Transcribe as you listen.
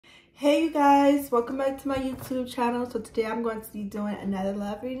Hey you guys, welcome back to my YouTube channel. So today I'm going to be doing another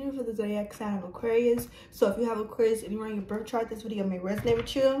love reading for the zodiac sign of Aquarius. So if you have Aquarius anywhere in your birth chart, this video may resonate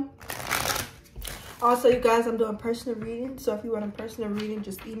with you. Also, you guys, I'm doing personal reading. So if you want a personal reading,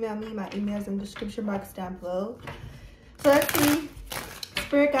 just email me. My email is in the description box down below. So let's see.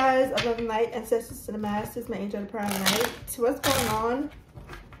 Spirit guides of love and light, ancestors to the masters, my angel of the prime light. So what's going on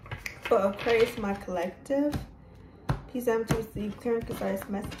for Aquarius, my collective? Please I'm to receive clear and concise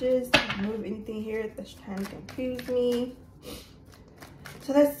messages. Remove anything here that's trying to confuse me.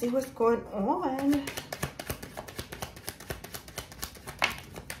 So let's see what's going on.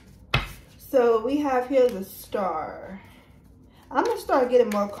 So we have here the Star. I'm gonna start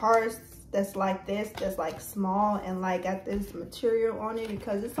getting more cards that's like this, that's like small and like got this material on it,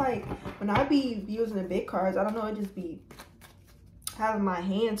 because it's like when I be using the big cards, I don't know, it just be having my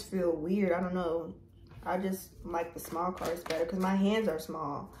hands feel weird. I don't know. I just like the small cards better because my hands are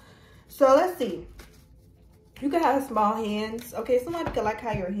small. So let's see. You could have small hands. Okay, somebody could like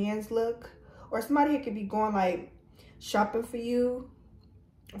how your hands look. Or somebody could be going like shopping for you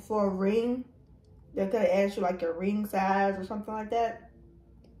for a ring. They could have asked you like your ring size or something like that.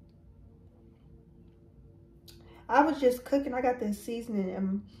 I was just cooking. I got this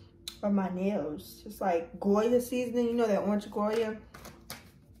seasoning on my nails. It's like Goya seasoning. You know that orange Goya?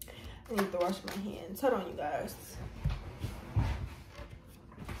 I need to wash my hands. Hold on, you guys.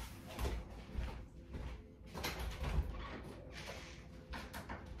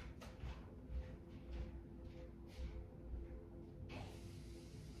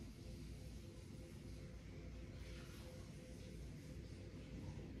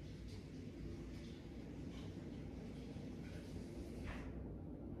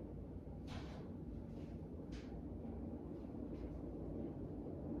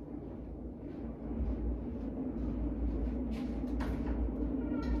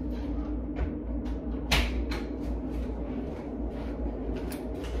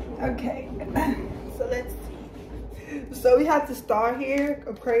 Okay, so let's see. So we have the Star here,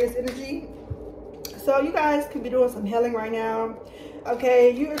 Aquarius energy. So you guys could be doing some healing right now.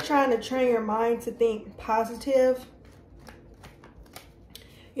 Okay, you're trying to train your mind to think positive.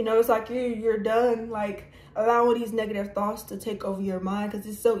 You know, it's like you're done like allowing these negative thoughts to take over your mind, because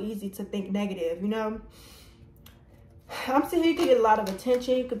it's so easy to think negative, you know. I'm seeing you could get a lot of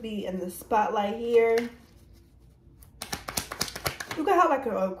attention. You could be in the spotlight here. You could have like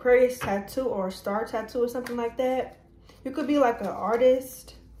an Aquarius tattoo or a star tattoo or something like that. You could be like an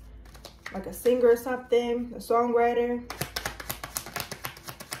artist, like a singer or something, a songwriter,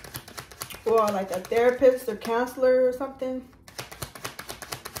 or like a therapist or counselor or something.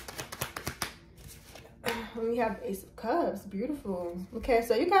 And we have Ace of Cups, beautiful. Okay,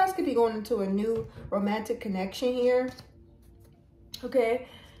 so you guys could be going into a new romantic connection here. Okay,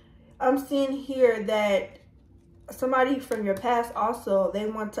 I'm seeing here that somebody from your past also, they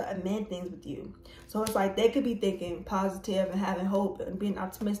want to amend things with you. So it's like they could be thinking positive and having hope and being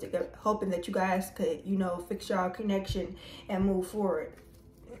optimistic, hoping that you guys could, you know, fix your connection and move forward.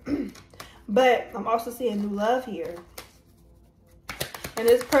 But I'm also seeing new love here. And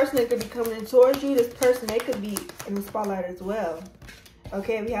this person that could be coming in towards you, this person, they could be in the spotlight as well.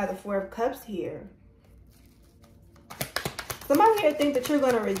 Okay, we have the Four of Cups here. Somebody here think that you're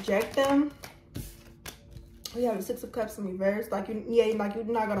going to reject them. We have the Six of Cups in reverse, like you're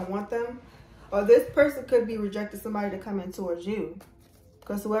not gonna want them. Or this person could be rejecting somebody to come in towards you,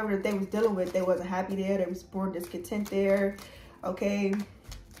 because whoever that they was dealing with, they wasn't happy there. They was born discontent there. Okay.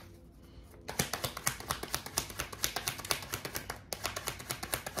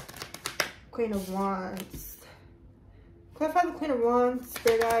 Queen of Wands. Clarify the Queen of Wands,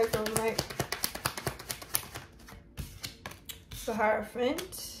 Spirit guides overnight. The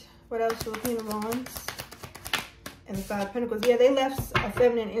Hierophant. What else for the Queen of Wands? And the Five of Pentacles. Yeah, they left a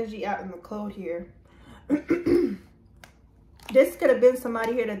feminine energy out in the cold here. This could have been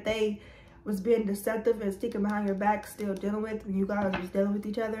somebody here that they was being deceptive and sticking behind your back, still dealing with when you guys was dealing with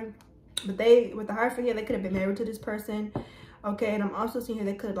each other. But they, with the Hierophant here, they could have been married to this person. Okay, and I'm also seeing here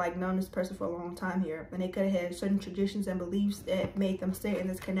they could have like known this person for a long time here. And they could have had certain traditions and beliefs that made them stay in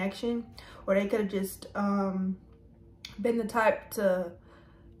this connection. Or they could have just been the type to,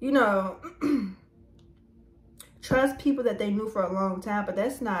 you know, trust people that they knew for a long time. But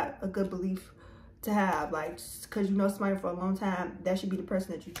that's not a good belief to have. Like, because you know somebody for a long time, that should be the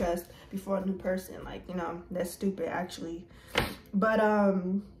person that you trust before a new person. Like, you know, that's stupid actually. But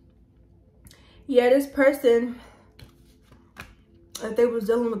yeah, this person that they was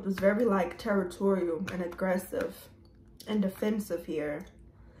dealing with was very like territorial and aggressive and defensive here.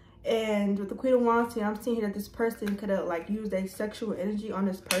 And with the Queen of Wands here, I'm seeing here that this person could have like used their sexual energy on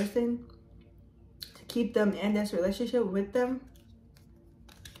this person to keep them in this relationship with them.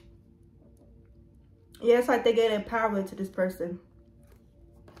 Yeah, it's like they gave their power to this person.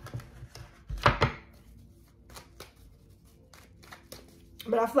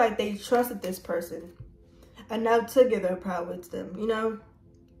 But I feel like they trusted this person enough to give their power to them, you know?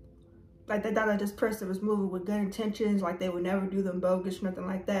 Like they thought that this person was moving with good intentions, like they would never do them bogus, nothing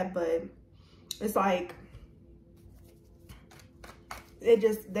like that. But it's like they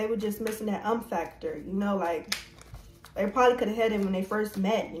were just missing that factor, you know? Like they probably could have had it when they first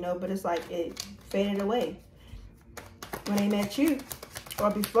met, you know, but it's like it faded away when they met you,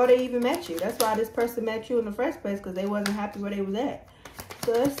 or before they even met you. That's why this person met you in the first place, because they wasn't happy where they was at.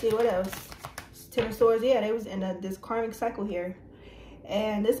 So let's see what else. Ten of Swords. Yeah, they was in this karmic cycle here.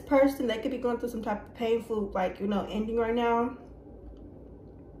 And this person, they could be going through some type of painful, like, you know, ending right now.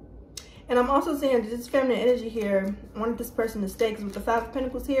 And I'm also seeing this feminine energy here. I wanted this person to stay, because with the Five of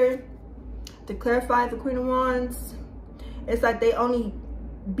Pentacles here, to clarify the Queen of Wands, it's like they only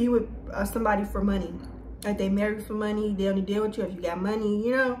be with somebody for money. Like they marry for money. They only deal with you if you got money,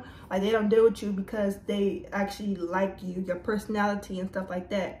 you know? Like they don't deal with you because they actually like you, your personality and stuff like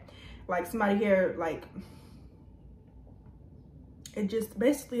that. Like somebody here, like, it just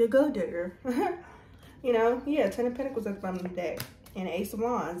basically a gold digger. You know? Yeah, Ten of Pentacles at the bottom of the deck. And Ace of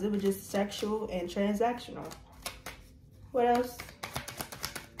Wands. It was just sexual and transactional. What else?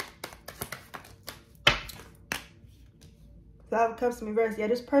 Five of Cups in reverse. Yeah,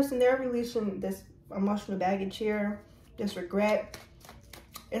 this person, they're releasing this emotional baggage here, this regret.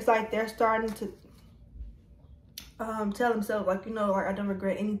 It's like they're starting to tell themselves, like, you know, like, I don't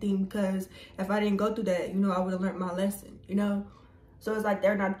regret anything, because if I didn't go through that, you know, I would have learned my lesson, you know? So it's like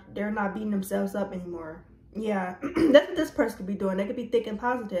they're not beating themselves up anymore. Yeah, that's what this person could be doing. They could be thinking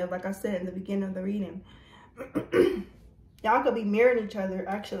positive, like I said in the beginning of the reading. Y'all could be mirroring each other,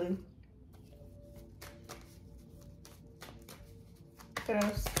 actually. What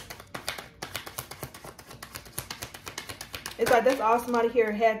else? It's like that's all somebody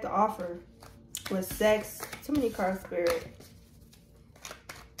here had to offer was sex. Too many cards, Spirit.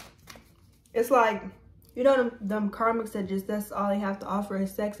 It's like, you know, them karmics that just, that's all they have to offer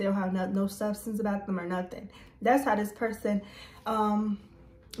is sex. They don't have no substance about them or nothing. That's how this person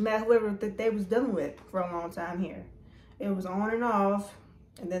met whoever that they was dealing with for a long time here. It was on and off,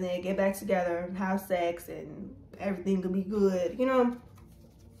 and then they get back together and have sex, and everything could be good, you know?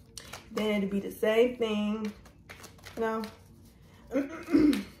 Then it'd be the same thing, you know?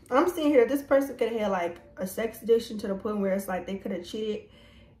 I'm seeing here this person could have had like a sex addiction to the point where it's like they could have cheated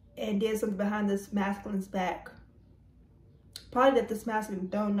and did something behind this masculine's back. Probably that this masculine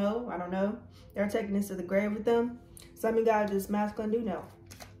don't know. I don't know. They're taking this to the grave with them. Some of you guys, this masculine do know.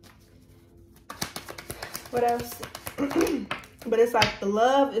 What else? But it's like the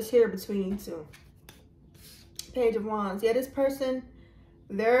love is here between you two. Page of Wands. Yeah, this person,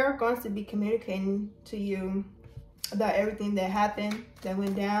 they're going to be communicating to you about everything that happened, that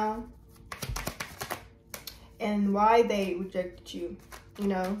went down, and why they rejected you, you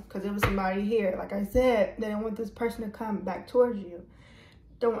know, because there was somebody here, like I said, they don't want this person to come back towards you.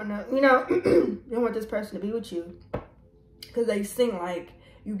 Don't want to, you know, they don't want this person to be with you, because they seem like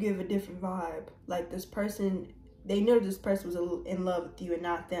you give a different vibe. Like this person, they knew this person was in love with you and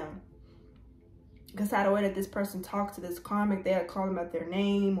not them. Because how the way that this person talks to this karmic, they'll call them out their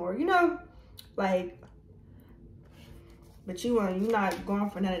name, or, you know, like, but you're not going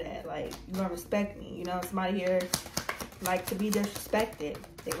for none of that. Like, you're gonna respect me. You know, somebody here like to be disrespected.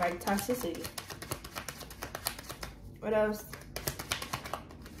 They like toxicity. What else?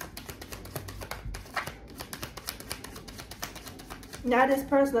 Now this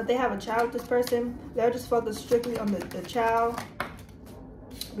person, if they have a child with this person, they'll just focus strictly on the child.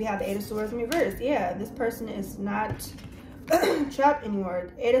 We have the Eight of Swords in reverse. Yeah, this person is not trapped anymore.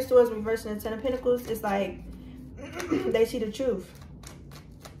 Eight of Swords in reverse and the Ten of Pentacles is like, they see the truth.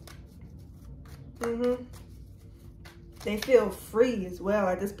 They feel free as well.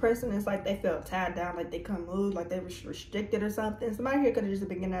 Like this person is like they feel tied down, like they couldn't move, like they were restricted or something. Somebody here could have just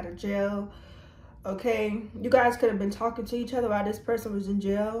been getting out of jail. Okay, you guys could have been talking to each other while this person was in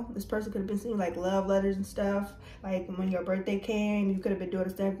jail. This person could have been seeing like love letters and stuff. Like when your birthday came, you could have been doing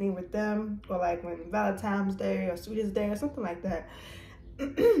the same thing with them. Or like when Valentine's Day or Sweetest Day or something like that.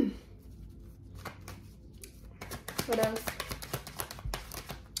 What else?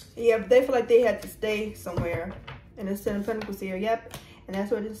 Yeah, but they feel like they had to stay somewhere. And it's Ten of Pentacles here. Yep. And that's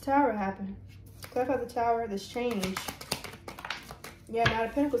where this tower happened. Clarify the tower, this change. Yeah, Knight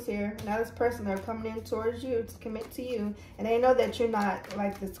of Pentacles here. Now this person, they're coming in towards you to commit to you. And they know that you're not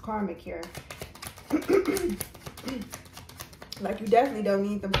like this karmic here. Like, you definitely don't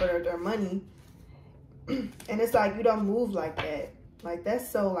need them for their money. And it's like, you don't move like that. Like, that's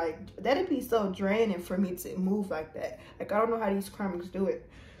so, like, that'd be so draining for me to move like that. Like, I don't know how these karmics do it.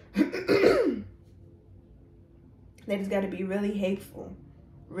 They just got to be really hateful.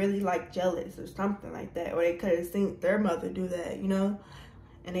 Really, like, jealous or something like that. Or they could have seen their mother do that, you know?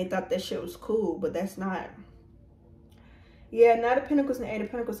 And they thought that shit was cool, but that's not. Yeah, Knight of Pentacles and Eight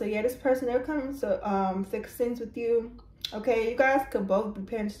of Pentacles. So, yeah, this person, they're coming to fix things with you. Okay, you guys could both be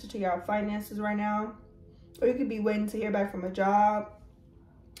paying attention to your finances right now. Or you could be waiting to hear back from a job.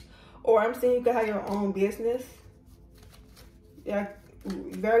 Or I'm saying you could have your own business. Yeah,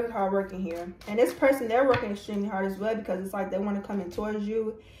 very hard working here. And this person, they're working extremely hard as well, because it's like they want to come in towards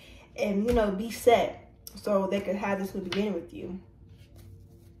you and, you know, be set so they could have this new beginning with you.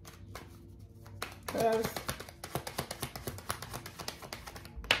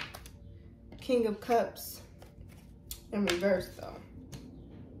 King of Cups in reverse, though.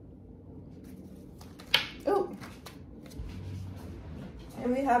 Oh.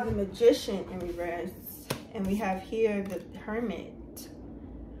 And we have the Magician in reverse. And we have here the Hermit.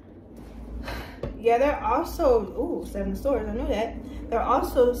 Yeah, they're also, ooh, Seven of Swords, I knew that. They're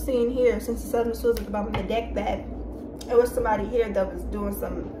also seeing here, since the Seven of Swords at the bottom of the deck, that it was somebody here that was doing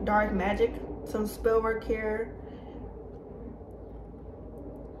some dark magic, some spell work here.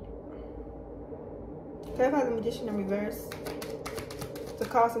 Clarify the Magician in reverse to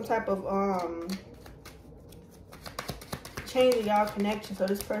cause some type of change in y'all connection, so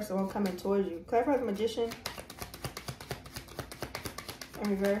this person won't come in towards you. Clarify the Magician in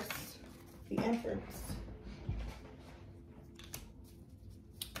reverse. The Empress.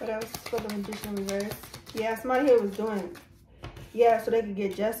 What else for the Magician in reverse? Yeah, somebody here was doing, yeah, so they could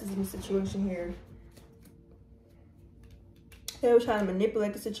get justice in the situation here. They were trying to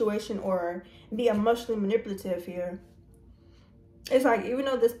manipulate the situation or be emotionally manipulative here. It's like, even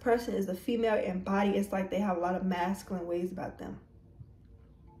though this person is a female in body, it's like they have a lot of masculine ways about them.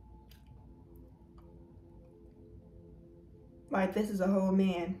 Like, this is a whole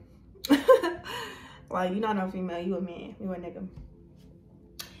man. Like, you're not no female, you a man, you a nigga.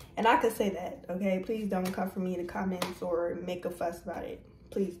 And I could say that, okay? Please don't come for me in the comments or make a fuss about it.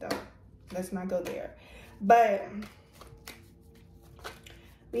 Please don't. Let's not go there. But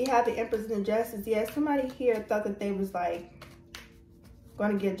we have the Empress and the Justice. Yeah, somebody here thought that they was like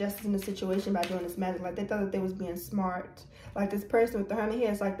going to get justice in the situation by doing this magic. Like, they thought that they was being smart. Like, this person with the Hermit here,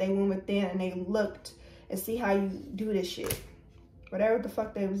 it's like they went within and they looked and see how you do this shit. Whatever the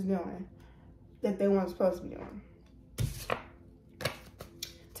fuck they was doing that they weren't supposed to be doing.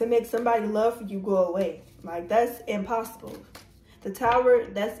 To make somebody love for you go away. Like, that's impossible. The Tower,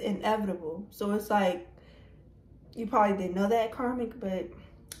 that's inevitable. So it's like, you probably didn't know that, karmic, but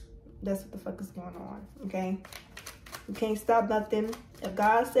that's what the fuck is going on, okay? You can't stop nothing. If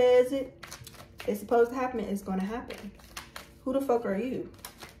God says it, it's supposed to happen, it's going to happen. Who the fuck are you?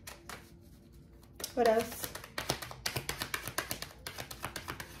 What else?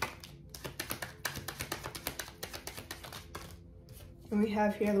 And we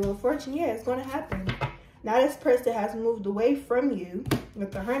have here the Wheel of Fortune. Yeah, it's going to happen. Now this person has moved away from you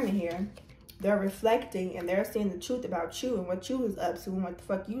with the Hermit here. They're reflecting and they're seeing the truth about you and what you was up to and what the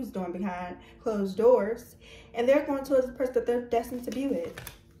fuck you was doing behind closed doors. And they're going towards the person that they're destined to be with.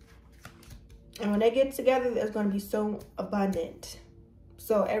 And when they get together, it's going to be so abundant.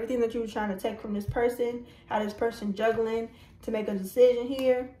 So everything that you were trying to take from this person, how this person juggling to make a decision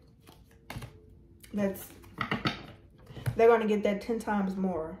here, they're going to get that 10 times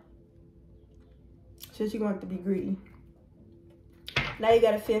more. Since you want to be greedy. Now you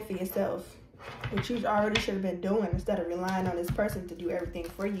got to fend for yourself. Which you already should have been doing instead of relying on this person to do everything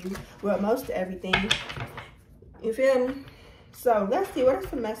for you. Well, most of everything. You feel me? So let's see. What are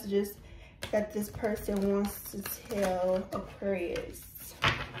some messages that this person wants to tell Aquarius?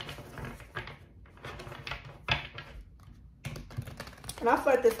 And I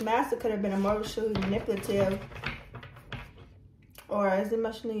feel like this master could have been emotionally manipulative. Or is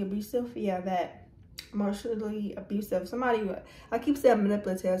emotionally abusive? Yeah, that. Emotionally abusive. Somebody, I keep saying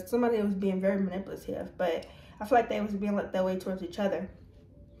manipulative. Somebody was being very manipulative. But I feel like they was being like that way towards each other.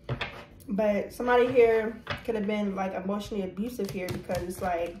 But somebody here could have been like emotionally abusive here because it's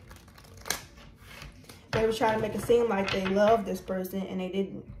like they were trying to make it seem like they loved this person and they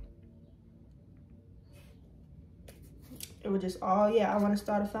didn't. It was just, oh yeah, I want to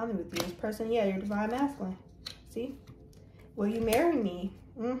start a family with you. This person, yeah, you're divine masculine. See? Will you marry me?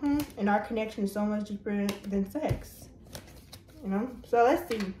 And our connection is so much deeper than sex. you know. So let's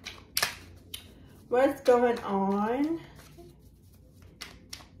see what's going on.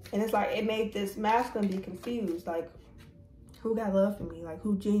 And it's like it made this masculine be confused, like, who got love for me? Like,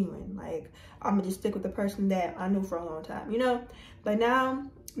 who genuine? Like, I'm gonna just stick with the person that I knew for a long time, you know. But now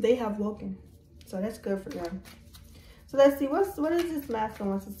they have woken, so that's good for them. So let's see, what is this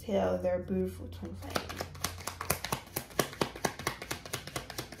masculine wants to tell their beautiful twin flame?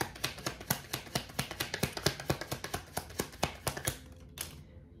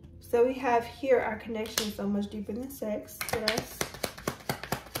 So we have here, our connection is so much deeper than sex for us.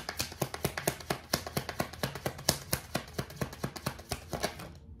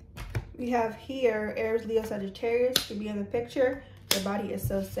 We have here, Aries, Leo, Sagittarius to be in the picture. Their body is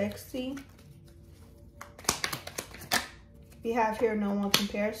so sexy. We have here, no one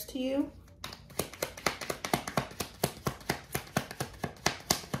compares to you.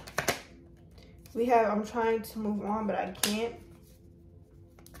 We have, I'm trying to move on, but I can't.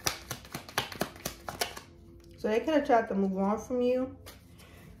 So they could have tried to move on from you.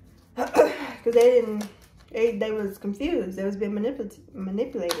 Because they was confused. They was being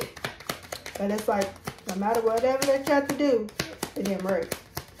manipulated. But it's like, no matter whatever they tried to do, it didn't work.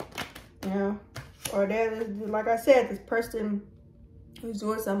 You know? Or they're, like I said, this person who's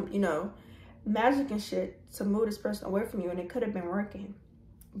doing some, you know, magic and shit to move this person away from you, and it could have been working.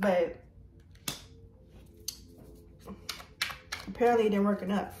 But apparently it didn't work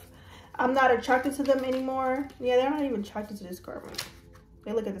enough. I'm not attracted to them anymore. Yeah, they're not even attracted to this karma.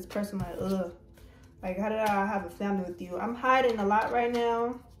 They look at this person like, ugh. Like, how did I have a family with you? I'm hiding a lot right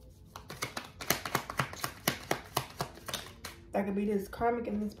now. That could be this karmic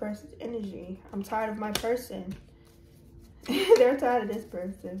in this person's energy. I'm tired of my person. They're tired of this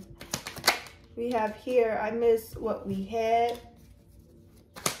person. We have here, I miss what we had.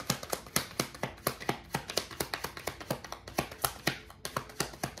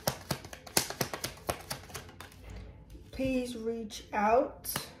 Please reach out.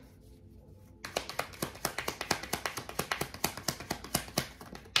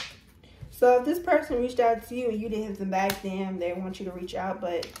 So if this person reached out to you and you didn't hit them back, then they want you to reach out,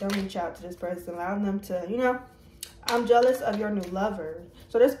 but don't reach out to this person. Allow them to, you know, I'm jealous of your new lover.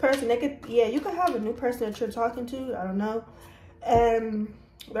 So this person, they could, yeah, you could have a new person that you're talking to, I don't know. And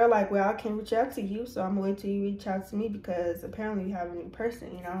they're like, well, I can't reach out to you, so I'm gonna wait till you reach out to me because apparently you have a new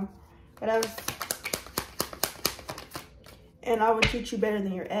person, you know. But I was, and I would treat you better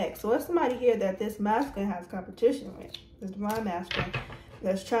than your ex. So there's somebody here that this masculine has competition with, this divine masculine,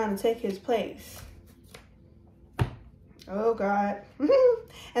 that's trying to take his place. Oh God.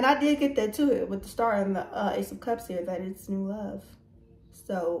 And I did get that too with the star and the Ace of Cups here, that it's new love.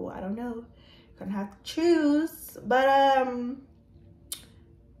 So I don't know, gonna have to choose. But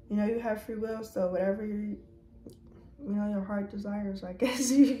you know, you have free will, so whatever you know, your heart desires, I guess.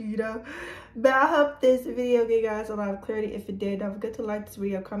 You know. But I hope this video gave you guys a lot of clarity. If it did, don't forget to like this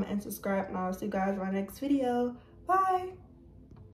video, comment, and subscribe, and I'll see you guys in my next video. Bye.